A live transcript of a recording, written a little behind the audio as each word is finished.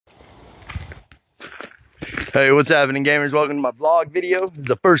Hey, what's happening, gamers? Welcome to my vlog video. This is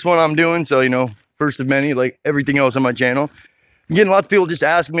the first one I'm doing, so, you know, first of many, like everything else on my channel. I'm getting lots of people just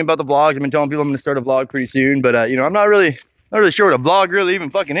asking me about the vlogs. I've been telling people I'm going to start a vlog pretty soon, but, you know, I'm not really sure what a vlog really even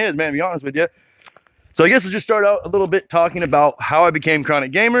fucking is, man, to be honest with you. So I guess we'll just start out a little bit talking about how I became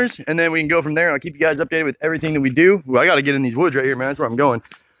CronicGamerZ, and then we can go from there, and I'll keep you guys updated with everything that we do. Ooh, I got to get in these woods right here, man. That's where I'm going.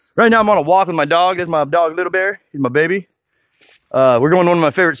 Right now, I'm on a walk with my dog. That's my dog, Little Bear. He's my baby. We're going to one of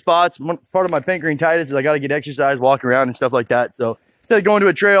my favorite spots. Part of my pancreatitis is I got to get exercise, walk around and stuff like that. So instead of going to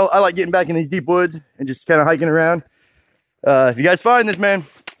a trail, I like getting back in these deep woods and just kind of hiking around. If you guys find this, man,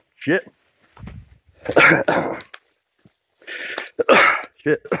 shit.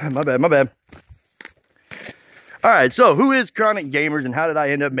 Shit, my bad. All right, so who is CronicGamerZ and how did I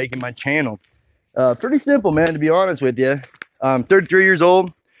end up making my channel? Pretty simple, man, to be honest with you. I'm 33 years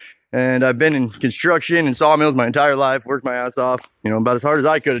old. And I've been in construction and sawmills my entire life, worked my ass off, you know, about as hard as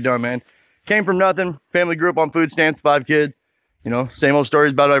I could have done, man. Came from nothing. Family grew up on food stamps, 5 kids. You know, same old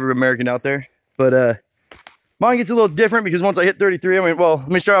stories about every American out there. But mine gets a little different because once I hit 33, I mean, well, let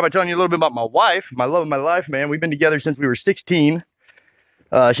me start off by telling you a little bit about my wife, my love of my life, man. We've been together since we were 16.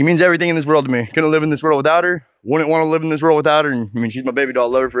 She means everything in this world to me. Couldn't live in this world without her. Wouldn't want to live in this world without her. And I mean, she's my baby doll.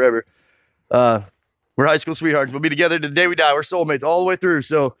 Love her forever. We're high school sweethearts. We'll be together to the day we die. We're soulmates all the way through.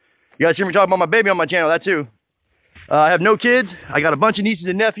 So you guys hear me talk about my baby on my channel, that too. I have no kids. I got a bunch of nieces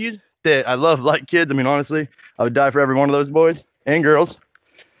and nephews that I love like kids. I mean, honestly, I would die for every one of those boys and girls.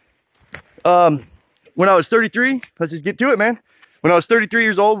 When I was 33, let's just get to it, man. When I was 33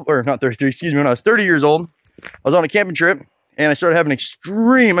 years old, or not 33, excuse me, when I was 30 years old, I was on a camping trip and I started having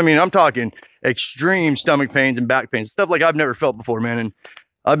extreme, I mean, I'm talking extreme stomach pains and back pains, stuff like I've never felt before, man. And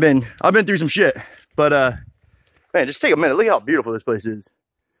I've been through some shit, but man, just take a minute. Look at how beautiful this place is.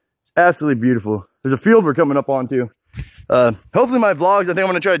 It's absolutely beautiful. There's a field we're coming up onto. Hopefully my vlogs, I think I'm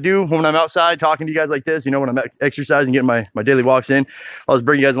going to try to do when I'm outside talking to you guys like this, you know, when I'm exercising, getting my daily walks in. I'll just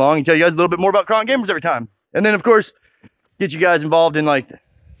bring you guys along and tell you guys a little bit more about CronicGamerZ every time. And then, of course, get you guys involved in, like,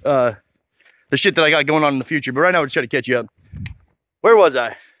 the shit that I got going on in the future. But right now, we're just trying to catch you up. Where was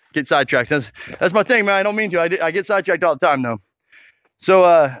I? Get sidetracked. That's my thing, man. I don't mean to. I get sidetracked all the time, though. So,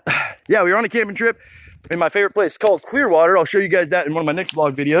 yeah, we were on a camping trip in my favorite place called Clearwater. I'll show you guys that in one of my next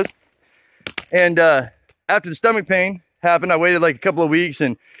vlog videos. And after the stomach pain happened, I waited like a couple of weeks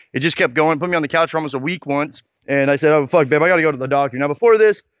and it just kept going. Put me on the couch for almost a week once. And I said, oh, fuck, babe, I got to go to the doctor. Now, before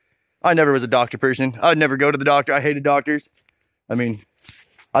this, I never was a doctor person. I'd never go to the doctor. I hated doctors. I mean,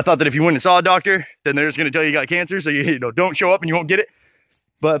 I thought that if you went and saw a doctor, then they're just going to tell you got cancer. So, you know, don't show up and you won't get it.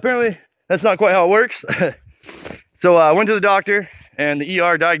 But apparently, that's not quite how it works. So I went to the doctor and the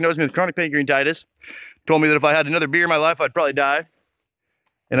ER diagnosed me with chronic pancreatitis. Told me that if I had another beer in my life, I'd probably die.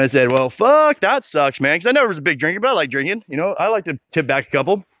 And I said, well, fuck, that sucks, man. Because I never was a big drinker, but I like drinking. You know, I like to tip back a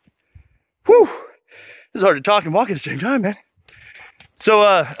couple. Whew. This is hard to talk and walk at the same time, man. So,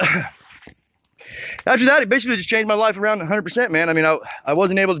 after that, it basically just changed my life around 100%, man. I mean, I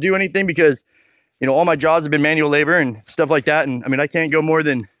wasn't able to do anything because, you know, all my jobs have been manual labor and stuff like that. And, I mean, I can't go more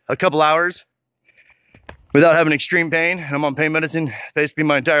than a couple hours without having extreme pain. And I'm on pain medicine basically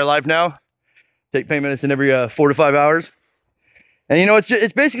my entire life now. Take pain medicine every 4 to 5 hours. And you know,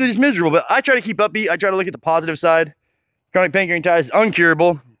 it's basically just miserable, but I try to keep upbeat. I try to look at the positive side. Chronic pancreatitis is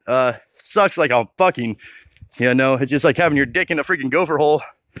uncurable. Sucks like a fucking, you know, it's just like having your dick in a freaking gopher hole.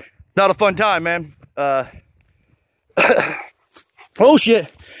 Not a fun time, man. Oh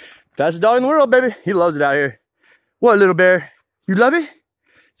shit. Fastest dog in the world, baby. He loves it out here. What, Little Bear? You love it?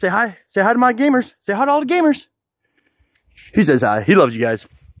 Say hi. Say hi to my gamers. Say hi to all the gamers. He says hi. He loves you guys.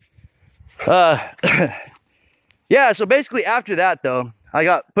 Yeah, so basically after that though, I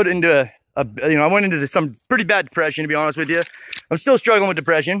got put into you know, I went into some pretty bad depression, to be honest with you. I'm still struggling with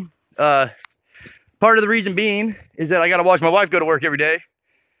depression. Part of the reason being is that I got to watch my wife go to work every day,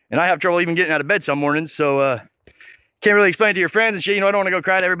 and I have trouble even getting out of bed some mornings. So can't really explain it to your friends and shit. You know, I don't want to go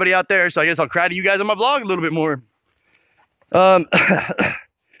cry to everybody out there, so I guess I'll cry to you guys on my vlog a little bit more. So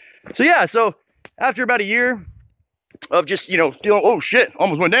yeah, so after about a year of just, you know, feeling, oh shit,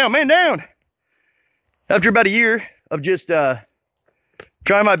 almost went down, man, down. After about a year of just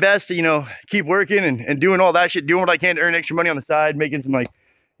trying my best to, you know, keep working and doing all that shit, doing what I can to earn extra money on the side, making some, like,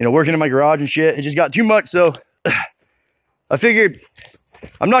 you know, working in my garage and shit, it just got too much. So I figured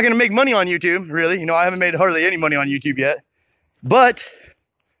I'm not going to make money on YouTube, really. You know, I haven't made hardly any money on YouTube yet. But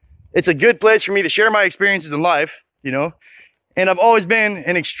it's a good place for me to share my experiences in life, you know. And I've always been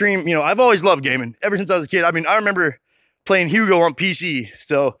an extreme, you know, I've always loved gaming ever since I was a kid. I mean, I remember playing Hugo on PC.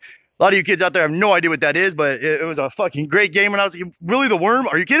 So a lot of you kids out there have no idea what that is, but it was a fucking great game when I was like, really, the worm?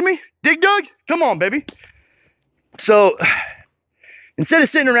 Are you kidding me? Dig Dug? Come on, baby. So instead of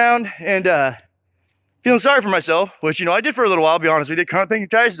sitting around and feeling sorry for myself, which, you know, I did for a little while, I'll be honest with you. Chronic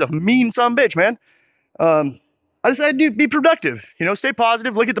pancreatitis is a mean son of a bitch, man. I decided to be productive, you know, stay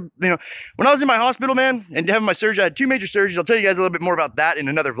positive. Look at the, you know, when I was in my hospital, man, and having my surgery, I had 2 major surgeries. I'll tell you guys a little bit more about that in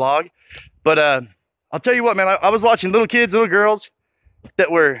another vlog. But I'll tell you what, man, I was watching little kids, little girls that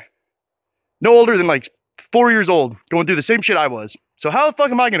were no older than like 4 years old going through the same shit I was. So how the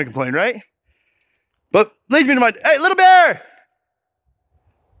fuck am I gonna complain, right? But leads me to my, hey, little bear!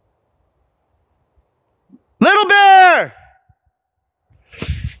 Little bear!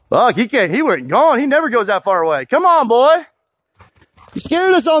 Fuck, he went gone. He never goes that far away. Come on, boy. You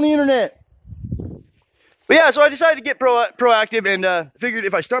scared us on the internet. But yeah, so I decided to get proactive and figured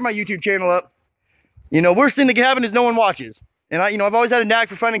if I start my YouTube channel up, you know, worst thing that can happen is no one watches. And I've always had a knack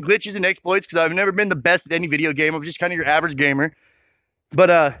for finding glitches and exploits because I've never been the best at any video game. I'm just kind of your average gamer. But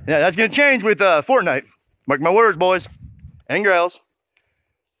yeah, that's gonna change with Fortnite. Mark my words, boys and girls.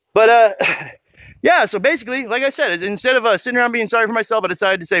 But yeah, so basically, like I said, instead of sitting around being sorry for myself, I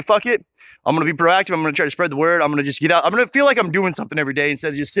decided to say, fuck it. I'm going to be proactive. I'm going to try to spread the word. I'm going to just get out. I'm going to feel like I'm doing something every day instead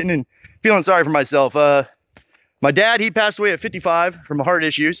of just sitting and feeling sorry for myself. My dad, he passed away at 55 from heart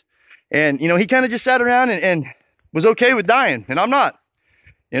issues. And, you know, he kind of just sat around and was okay with dying. And I'm not.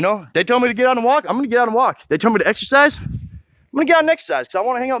 You know, they told me to get out and walk. I'm going to get out and walk. They told me to exercise. I'm going to get out and exercise because I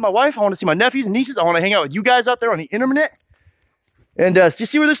want to hang out with my wife. I want to see my nephews and nieces. I want to hang out with you guys out there on the internet. And just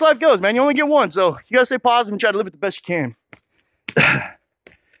see where this life goes, man. You only get one, so you gotta stay positive and try to live it the best you can.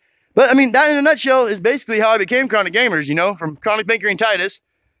 But I mean, that in a nutshell is basically how I became CronicGamerZ, you know, from chronic pancreatitis.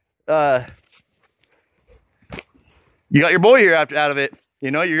 You got your boy here out of it.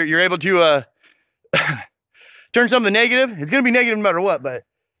 You know, you're able to turn something negative. It's gonna be negative no matter what, but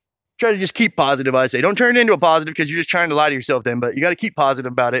try to just keep positive, I say. Don't turn it into a positive because you're just trying to lie to yourself then, but you gotta keep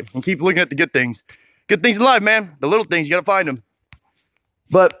positive about it and keep looking at the good things. Good things in life, man. The little things, you gotta find them.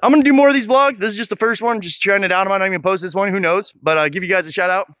 But I'm going to do more of these vlogs. This is just the first one. Just trying it out. I might not even post this one. Who knows? But give you guys a shout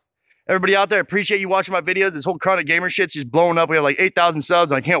out. Everybody out there, appreciate you watching my videos. This whole Chronic Gamer shit's just blowing up. We have like 8,000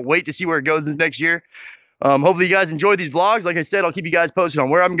 subs. And I can't wait to see where it goes this next year. Hopefully you guys enjoy these vlogs. Like I said, I'll keep you guys posted on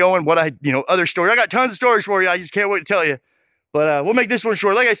where I'm going, what you know, other stories. I got tons of stories for you. I just can't wait to tell you. But we'll make this one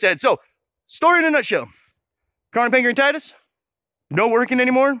short. Like I said, so story in a nutshell. Chronic pancreatitis, no working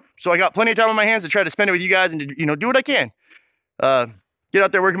anymore. So I got plenty of time on my hands to try to spend it with you guys and, you know, do what I can. Get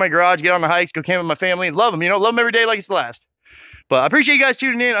out there, work in my garage, get on the hikes, go camp with my family, and love them, you know, love them every day like it's the last. But I appreciate you guys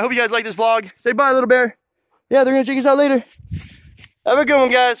tuning in. I hope you guys like this vlog. Say bye, little bear. Yeah, they're going to check us out later. Have a good one,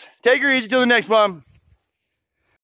 guys. Take her easy till the next one.